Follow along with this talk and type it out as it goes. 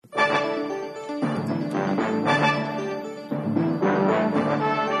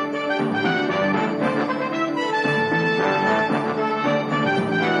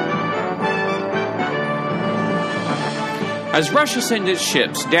As Russia sends its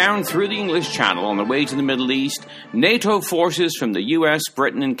ships down through the English Channel on their way to the Middle East, NATO forces from the US,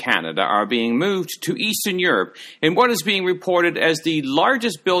 Britain, and Canada are being moved to Eastern Europe in what is being reported as the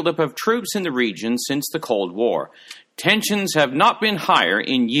largest buildup of troops in the region since the Cold War. Tensions have not been higher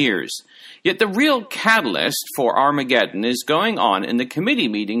in years. Yet the real catalyst for Armageddon is going on in the committee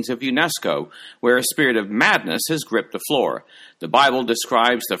meetings of UNESCO, where a spirit of madness has gripped the floor. The Bible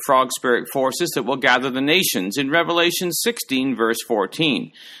describes the frog spirit forces that will gather the nations in Revelation 16, verse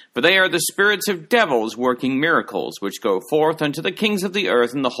 14. For they are the spirits of devils working miracles, which go forth unto the kings of the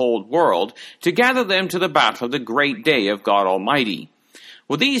earth and the whole world, to gather them to the battle of the great day of God Almighty.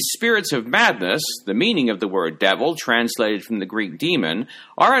 Well, these spirits of madness, the meaning of the word devil, translated from the Greek demon,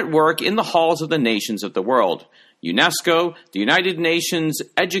 are at work in the halls of the nations of the world. UNESCO, the United Nations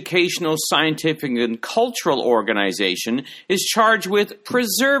Educational, Scientific, and Cultural Organization, is charged with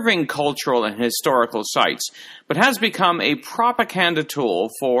preserving cultural and historical sites, but has become a propaganda tool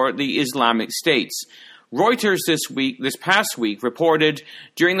for the Islamic states. Reuters this past week reported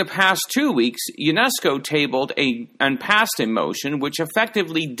during the past 2 weeks, UNESCO tabled and passed a motion which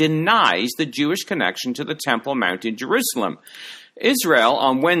effectively denies the Jewish connection to the Temple Mount in Jerusalem. Israel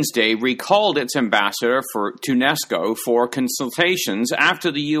on Wednesday recalled its ambassador to UNESCO for consultations after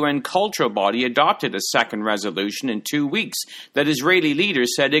the UN cultural body adopted a second resolution in 2 weeks that Israeli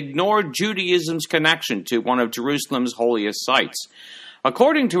leaders said ignored Judaism's connection to one of Jerusalem's holiest sites.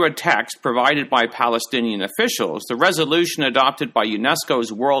 According to a text provided by Palestinian officials, the resolution adopted by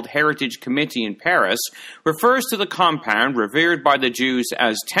UNESCO's World Heritage Committee in Paris refers to the compound revered by the Jews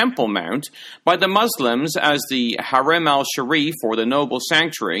as Temple Mount, by the Muslims as the Harem al-Sharif, or the Noble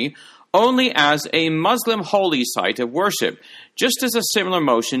Sanctuary, only as a Muslim holy site of worship, just as a similar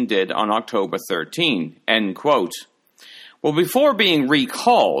motion did on October 13. End quote. Well, before being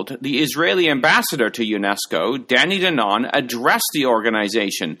recalled, the Israeli ambassador to UNESCO, Danny Danon, addressed the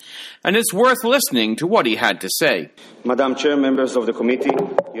organization, and it's worth listening to what he had to say. Madam Chair, members of the committee,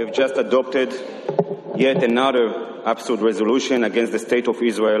 you have just adopted yet another absurd resolution against the State of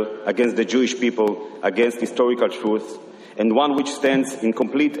Israel, against the Jewish people, against historical truth, and one which stands in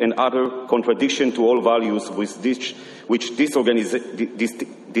complete and utter contradiction to all values which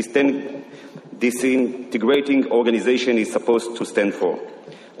disintegrating organization is supposed to stand for.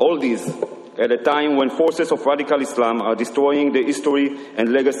 All this at a time when forces of radical Islam are destroying the history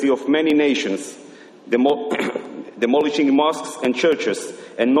and legacy of many nations, demolishing mosques and churches,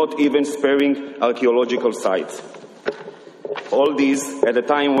 and not even sparing archaeological sites. All this at a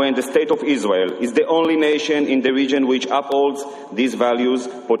time when the State of Israel is the only nation in the region which upholds these values,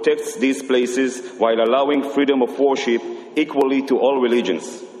 protects these places, while allowing freedom of worship equally to all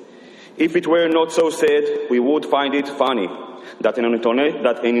religions. If it were not so said, we would find it funny that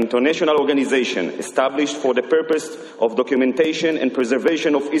an international organization established for the purpose of documentation and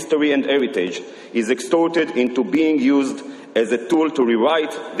preservation of history and heritage is extorted into being used as a tool to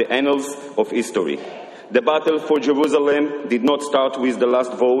rewrite the annals of history. The battle for Jerusalem did not start with the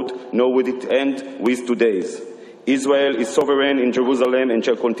last vote, nor would it end with today's. Israel is sovereign in Jerusalem and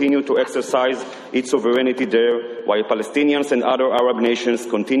shall continue to exercise its sovereignty there, while Palestinians and other Arab nations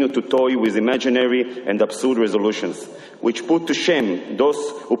continue to toy with imaginary and absurd resolutions, which put to shame those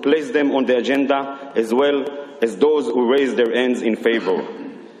who place them on the agenda, as well as those who raise their hands in favor.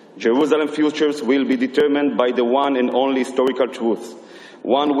 Jerusalem's futures will be determined by the one and only historical truth,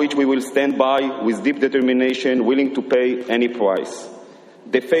 one which we will stand by with deep determination, willing to pay any price.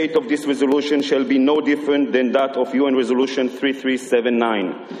 The fate of this resolution shall be no different than that of UN Resolution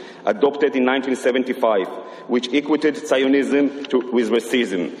 3379, adopted in 1975, which equated Zionism with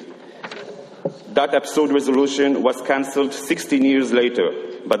racism. That absurd resolution was cancelled 16 years later,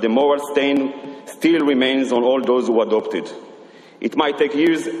 but the moral stain still remains on all those who adopted. It might take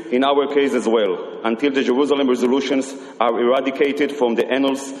years in our case as well, until the Jerusalem resolutions are eradicated from the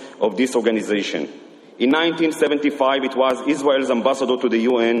annals of this organization. In 1975, it was Israel's ambassador to the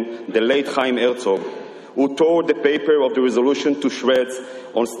UN, the late Chaim Herzog, who tore the paper of the resolution to shreds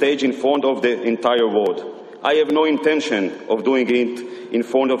on stage in front of the entire world. I have no intention of doing it in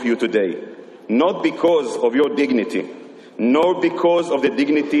front of you today, not because of your dignity, nor because of the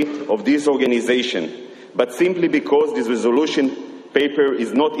dignity of this organization, but simply because this resolution paper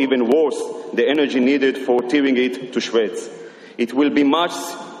is not even worth the energy needed for tearing it to shreds. It will be much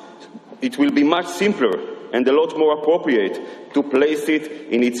simpler and a lot more appropriate to place it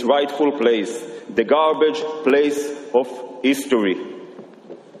in its rightful place, the garbage place of history.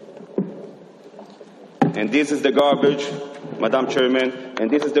 And this is the garbage, Madam Chairman, and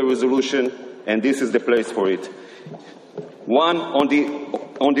this is the resolution, and this is the place for it. One on the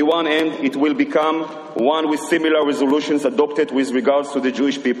On the one hand, it will become one with similar resolutions adopted with regards to the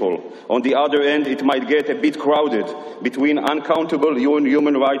Jewish people. On the other hand, it might get a bit crowded between uncountable UN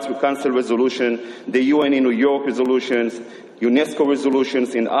Human Rights Council resolution, the UN in New York resolutions, UNESCO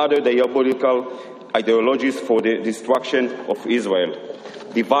resolutions, and other diabolical ideologies for the destruction of Israel,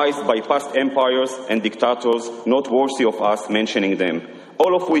 devised by past empires and dictators not worthy of us mentioning them.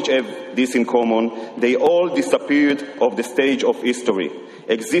 All of which have this in common: they all disappeared off the stage of history,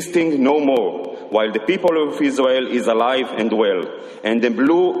 existing no more, while the people of Israel is alive and well, and the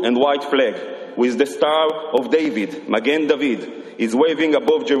blue and white flag with the Star of David, Magen David, is waving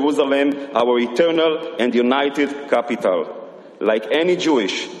above Jerusalem, our eternal and united capital. Like any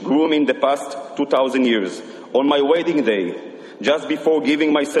Jewish groom in the past 2,000 years, on my wedding day, just before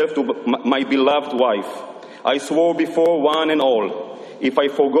giving myself to my beloved wife, I swore before one and all, if I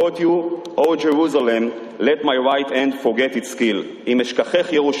forgot you, O Jerusalem, let my right hand forget its skill. Im eshkachech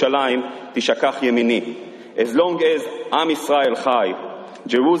Yerushalayim, tishakach yemini. As long as Am Yisrael chai,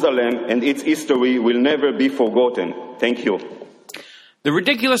 Jerusalem and its history will never be forgotten. Thank you. The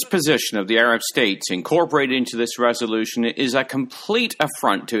ridiculous position of the Arab states incorporated into this resolution is a complete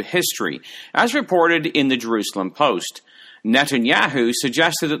affront to history, as reported in the Jerusalem Post. Netanyahu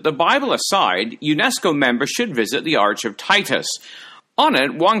suggested that, the Bible aside, UNESCO members should visit the Arch of Titus. On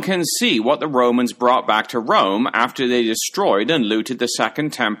it, one can see what the Romans brought back to Rome after they destroyed and looted the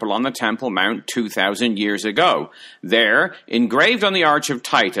Second Temple on the Temple Mount 2,000 years ago. There, engraved on the Arch of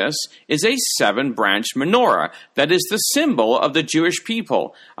Titus, is a 7-branched menorah that is the symbol of the Jewish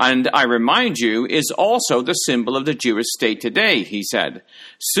people, and, I remind you, is also the symbol of the Jewish state today, he said.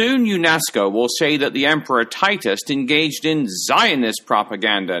 Soon UNESCO will say that the Emperor Titus engaged in Zionist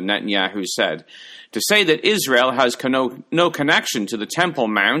propaganda, Netanyahu said. To say that Israel has no connection to the Temple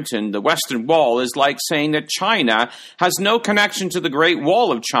Mount and the Western Wall is like saying that China has no connection to the Great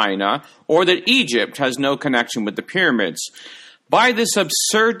Wall of China, or that Egypt has no connection with the pyramids. By this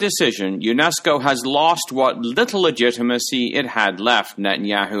absurd decision, UNESCO has lost what little legitimacy it had left,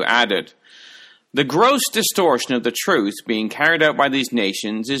 Netanyahu added. The gross distortion of the truth being carried out by these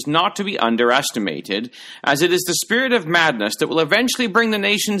nations is not to be underestimated, as it is the spirit of madness that will eventually bring the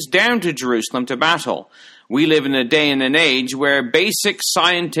nations down to Jerusalem to battle. We live in a day and an age where basic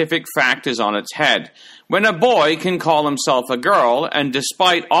scientific fact is on its head. When a boy can call himself a girl, and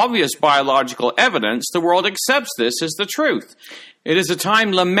despite obvious biological evidence, the world accepts this as the truth. It is a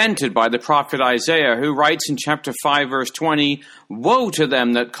time lamented by the prophet Isaiah, who writes in chapter 5, verse 20, "Woe to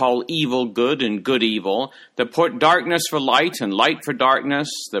them that call evil good and good evil, that put darkness for light and light for darkness,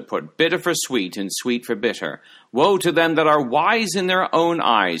 that put bitter for sweet and sweet for bitter. Woe to them that are wise in their own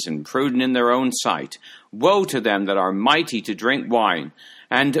eyes and prudent in their own sight. Woe to them that are mighty to drink wine,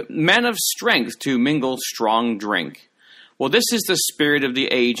 and men of strength to mingle strong drink." Well, this is the spirit of the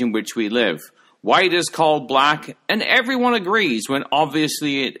age in which we live. White is called black, and everyone agrees when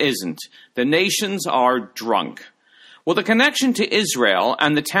obviously it isn't. The nations are drunk. Well, the connection to Israel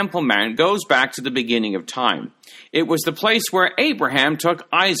and the Temple Mount goes back to the beginning of time. It was the place where Abraham took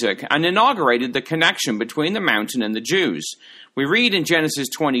Isaac and inaugurated the connection between the mountain and the Jews. We read in Genesis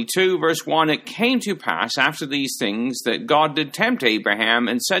 22, verse 1, "It came to pass after these things that God did tempt Abraham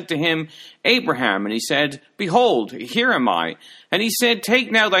and said to him, Abraham, and he said, Behold, here am I. And he said,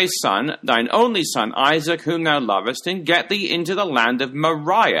 Take now thy son, thine only son Isaac, whom thou lovest, and get thee into the land of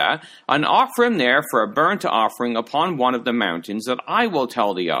Moriah, and offer him there for a burnt offering upon one of the mountains that I will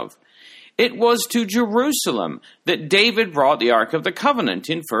tell thee of. It was to Jerusalem that David brought the Ark of the Covenant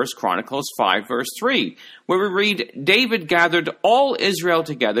in 1 Chronicles 5, verse 3, where we read, David gathered all Israel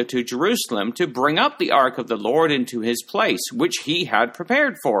together to Jerusalem to bring up the Ark of the Lord into his place, which he had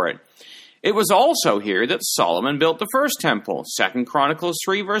prepared for it. It was also here that Solomon built the first temple, 2 Chronicles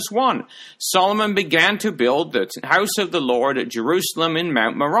 3, verse 1. Solomon began to build the house of the Lord at Jerusalem in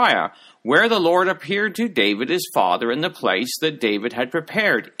Mount Moriah, where the Lord appeared to David his father in the place that David had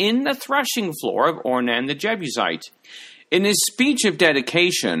prepared, in the threshing floor of Ornan the Jebusite. In his speech of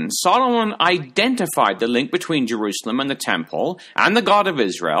dedication, Solomon identified the link between Jerusalem and the temple and the God of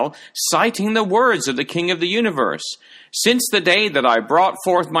Israel, citing the words of the King of the universe. Since the day that I brought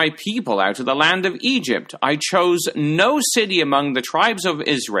forth my people out of the land of Egypt, I chose no city among the tribes of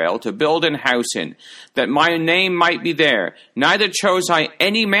Israel to build an house in, that my name might be there. Neither chose I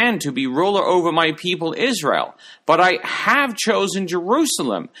any man to be ruler over my people Israel, but I have chosen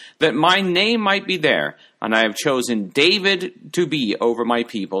Jerusalem, that my name might be there. And I have chosen David to be over my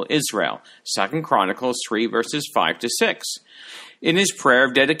people Israel. 2 Chronicles 3, verses 5 to 6. In his prayer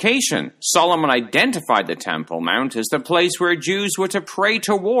of dedication, Solomon identified the Temple Mount as the place where Jews were to pray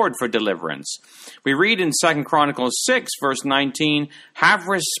toward for deliverance. We read in 2 Chronicles 6, verse 19, "Have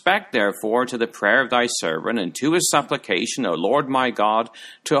respect, therefore, to the prayer of thy servant, and to his supplication, O Lord my God,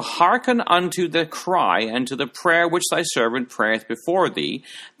 to hearken unto the cry and to the prayer which thy servant prayeth before thee,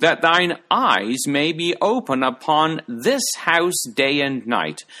 that thine eyes may be open upon this house day and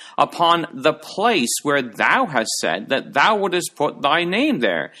night, upon the place where thou hast said that thou wouldest put thy name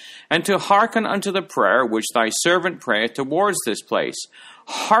there, and to hearken unto the prayer which thy servant prayeth towards this place.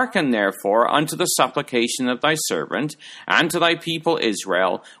 Hearken therefore unto the supplication of thy servant, and to thy people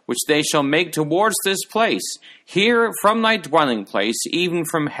Israel, which they shall make towards this place. Hear from thy dwelling place, even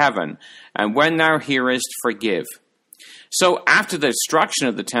from heaven, and when thou hearest, forgive." So after the destruction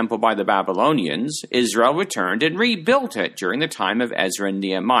of the temple by the Babylonians, Israel returned and rebuilt it during the time of Ezra and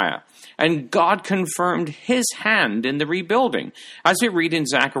Nehemiah. And God confirmed his hand in the rebuilding. As we read in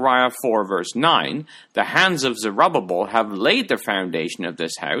Zechariah 4 verse 9, "The hands of Zerubbabel have laid the foundation of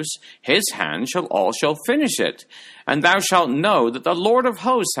this house, his hand shall finish it. And thou shalt know that the Lord of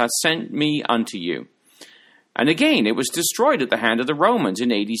hosts hath sent me unto you." And again, it was destroyed at the hand of the Romans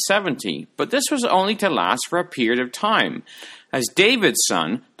in AD 70, but this was only to last for a period of time. As David's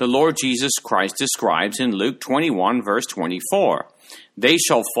son, the Lord Jesus Christ describes in Luke 21, verse 24, "They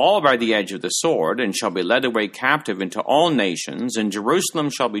shall fall by the edge of the sword, and shall be led away captive into all nations, and Jerusalem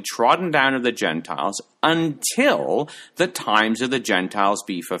shall be trodden down of the Gentiles, until the times of the Gentiles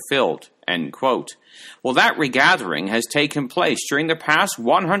be fulfilled." End quote. Well, that regathering has taken place during the past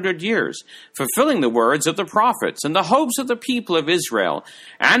 100 years, fulfilling the words of the prophets and the hopes of the people of Israel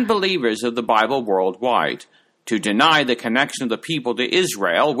and believers of the Bible worldwide. To deny the connection of the people to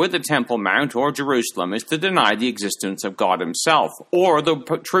Israel with the Temple Mount or Jerusalem is to deny the existence of God himself or the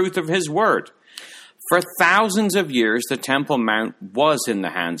truth of his word. For thousands of years, the Temple Mount was in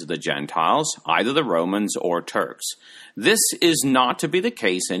the hands of the Gentiles, either the Romans or Turks. This is not to be the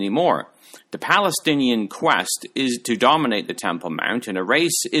case anymore. The Palestinian quest is to dominate the Temple Mount and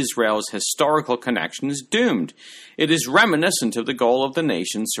erase Israel's historical connection is doomed. It is reminiscent of the goal of the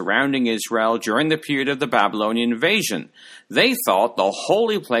nations surrounding Israel during the period of the Babylonian invasion. They thought the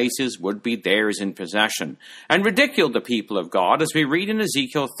holy places would be theirs in possession, and ridiculed the people of God, as we read in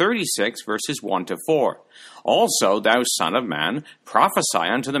Ezekiel 36, verses 1 to 4. "Also, thou son of man, prophesy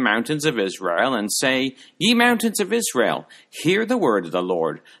unto the mountains of Israel, and say, Ye mountains of Israel, hear the word of the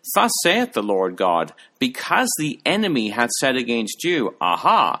Lord. Thus saith the Lord God, because the enemy hath said against you,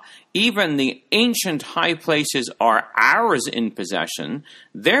 Aha, even the ancient high places are ours in possession.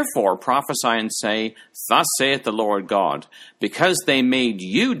 Therefore prophesy and say, Thus saith the Lord God, because they made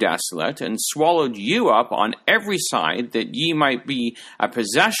you desolate, and swallowed you up on every side, that ye might be a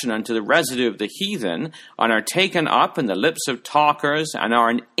possession unto the residue of the heathen, and are taken up in the lips of talkers, and are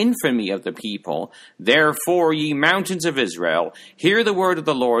an infamy of the people. Therefore, ye mountains of Israel, hear the word of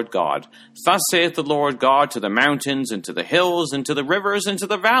the Lord God. Thus saith the Lord God to the mountains, and to the hills, and to the rivers, and to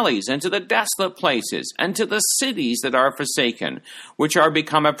the valleys, and to the desolate places, and to the cities that are forsaken, which are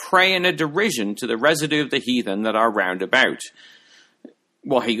become a prey and a derision to the residue of the heathen that are round about.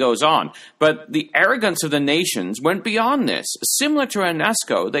 Well, he goes on, but the arrogance of the nations went beyond this. Similar to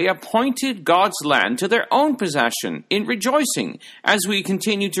UNESCO, they appointed God's land to their own possession in rejoicing, as we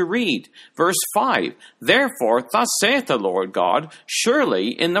continue to read. Verse 5, Therefore, thus saith the Lord God, Surely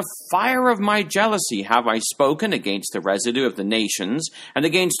in the fire of my jealousy have I spoken against the residue of the nations, and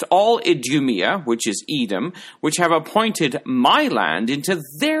against all Idumea, which is Edom, which have appointed my land into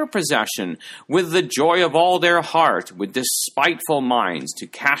their possession, with the joy of all their heart, with despiteful minds, to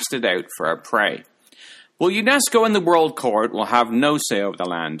cast it out for a prey. Well, UNESCO and the World Court will have no say over the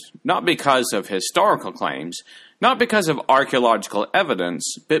land, not because of historical claims, not because of archaeological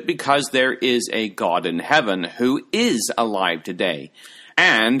evidence, but because there is a God in heaven who is alive today,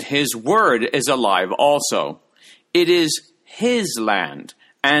 and his word is alive also. It is his land,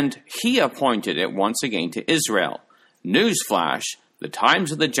 and he appointed it once again to Israel. Newsflash, the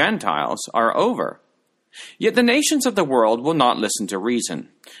times of the Gentiles are over. Yet the nations of the world will not listen to reason.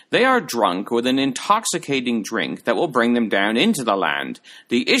 They are drunk with an intoxicating drink that will bring them down into the land.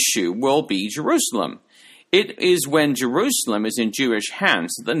 The issue will be Jerusalem. It is when Jerusalem is in Jewish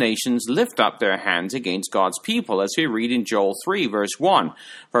hands that the nations lift up their hands against God's people, as we read in Joel 3, verse 1.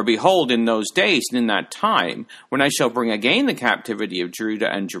 For behold, in those days and in that time, when I shall bring again the captivity of Judah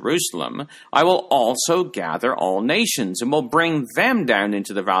and Jerusalem, I will also gather all nations, and will bring them down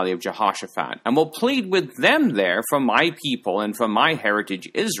into the valley of Jehoshaphat, and will plead with them there for my people and for my heritage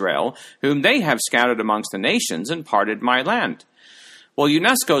Israel, whom they have scattered amongst the nations and parted my land. Well,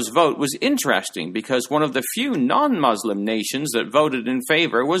 UNESCO's vote was interesting because one of the few non-Muslim nations that voted in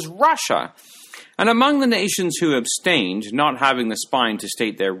favor was Russia. And among the nations who abstained, not having the spine to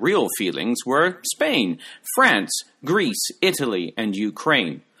state their real feelings, were Spain, France, Greece, Italy, and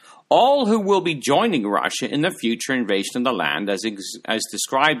Ukraine, all who will be joining Russia in the future invasion of the land as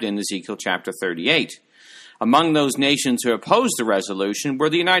described in Ezekiel chapter 38. Among those nations who opposed the resolution were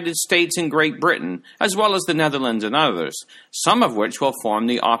the United States and Great Britain, as well as the Netherlands and others, some of which will form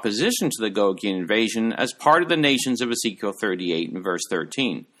the opposition to the Gogian invasion as part of the nations of Ezekiel 38 and verse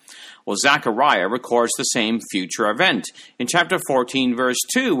 13. Well, Zechariah records the same future event in chapter 14, verse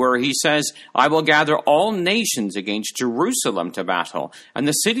 2, where he says, I will gather all nations against Jerusalem to battle, and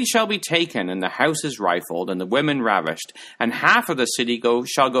the city shall be taken, and the houses rifled, and the women ravished, and half of the city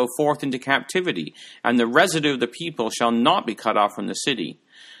shall go forth into captivity, and the residue of the people shall not be cut off from the city.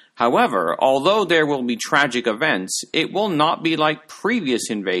 However, although there will be tragic events, it will not be like previous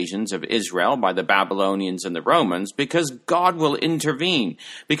invasions of Israel by the Babylonians and the Romans, because God will intervene.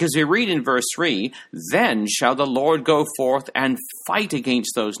 Because we read in verse 3, Then shall the Lord go forth and fight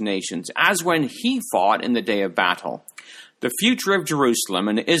against those nations, as when he fought in the day of battle. The future of Jerusalem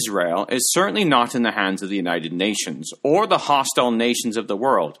and Israel is certainly not in the hands of the United Nations or the hostile nations of the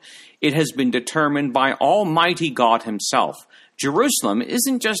world. It has been determined by Almighty God himself. Jerusalem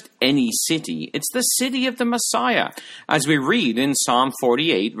isn't just any city, it's the city of the Messiah, as we read in Psalm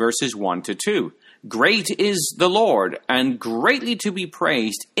 48, verses 1 to 2. Great is the Lord, and greatly to be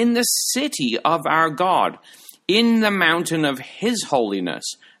praised in the city of our God, in the mountain of his holiness.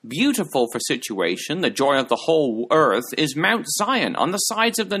 Beautiful for situation, the joy of the whole earth, is Mount Zion on the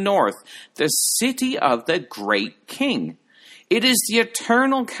sides of the north, the city of the great King. It is the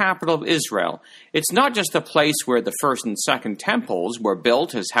eternal capital of Israel. It's not just a place where the first and second temples were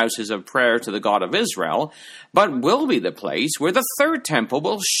built as houses of prayer to the God of Israel, but will be the place where the third temple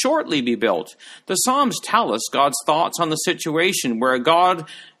will shortly be built. The Psalms tell us God's thoughts on the situation where God,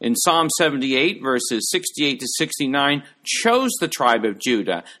 in Psalm 78, verses 68 to 69, chose the tribe of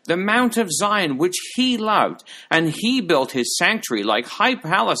Judah, the Mount of Zion, which he loved, and he built his sanctuary like high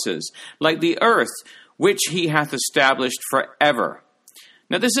palaces, like the earth, which he hath established forever.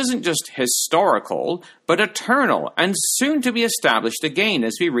 Now this isn't just historical, but eternal, and soon to be established again,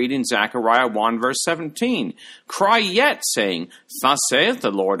 as we read in Zechariah 1 verse 17. Cry yet, saying, Thus saith the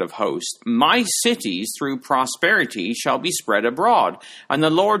Lord of hosts, My cities through prosperity shall be spread abroad, and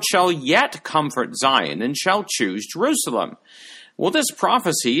the Lord shall yet comfort Zion, and shall choose Jerusalem. Well, this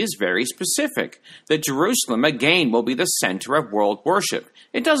prophecy is very specific, that Jerusalem again will be the center of world worship.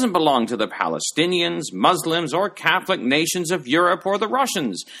 It doesn't belong to the Palestinians, Muslims, or Catholic nations of Europe or the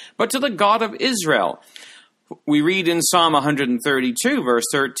Russians, but to the God of Israel. We read in Psalm 132, verse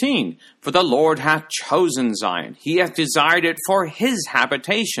 13, For the Lord hath chosen Zion, he hath desired it for his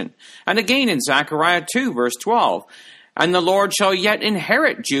habitation. And again in Zechariah 2, verse 12, And the Lord shall yet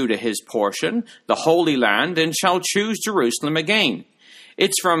inherit Judah his portion, the Holy Land, and shall choose Jerusalem again.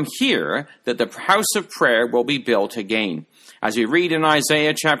 It's from here that the house of prayer will be built again. As we read in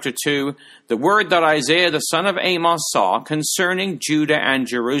Isaiah chapter 2, the word that Isaiah the son of Amos saw concerning Judah and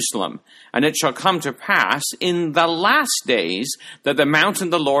Jerusalem. And it shall come to pass in the last days that the mountain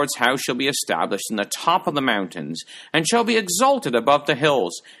of the Lord's house shall be established in the top of the mountains, and shall be exalted above the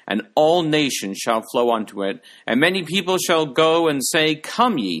hills, and all nations shall flow unto it. And many people shall go and say,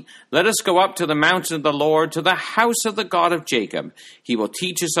 Come ye, let us go up to the mountain of the Lord, to the house of the God of Jacob. He will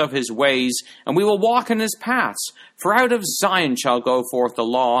teach us of his ways, and we will walk in his paths. For out of Zion shall go forth the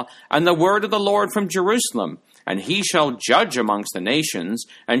law, and the word of the Lord from Jerusalem. And he shall judge amongst the nations,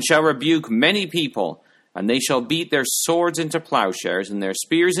 and shall rebuke many people. And they shall beat their swords into plowshares, and their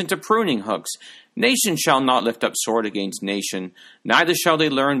spears into pruning hooks. Nation shall not lift up sword against nation, neither shall they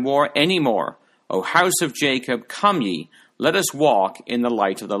learn war any more. O house of Jacob, come ye, let us walk in the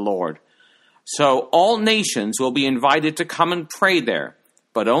light of the Lord. So all nations will be invited to come and pray there,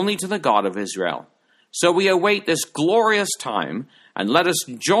 but only to the God of Israel. So we await this glorious time, and let us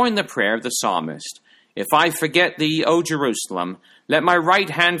join the prayer of the psalmist. If I forget thee, O Jerusalem, let my right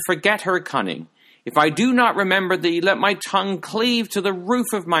hand forget her cunning. If I do not remember thee, let my tongue cleave to the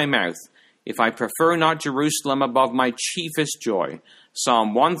roof of my mouth. If I prefer not Jerusalem above my chiefest joy.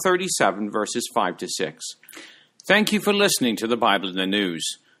 Psalm 137, verses 5 to 6. Thank you for listening to the Bible in the News.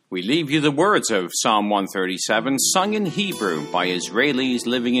 We leave you the words of Psalm 137, sung in Hebrew by Israelis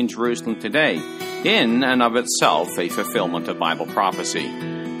living in Jerusalem today, in and of itself a fulfillment of Bible prophecy.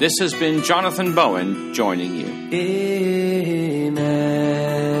 This has been Jonathan Bowen joining you.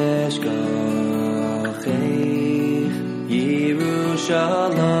 Yerushalayim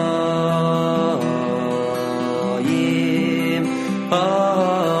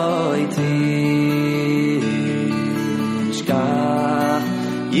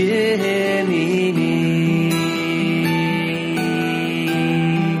Yemini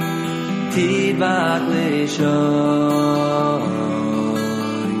Tibak Lishoini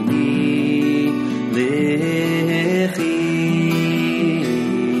Lechi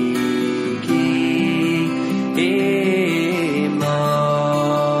Ki Imoi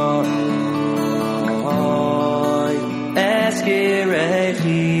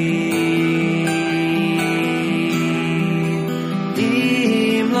Eskirechi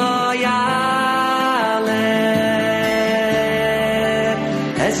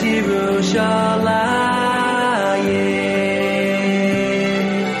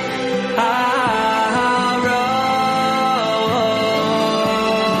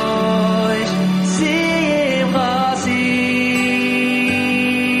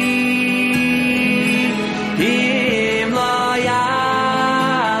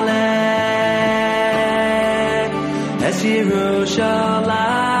Yerushalayim.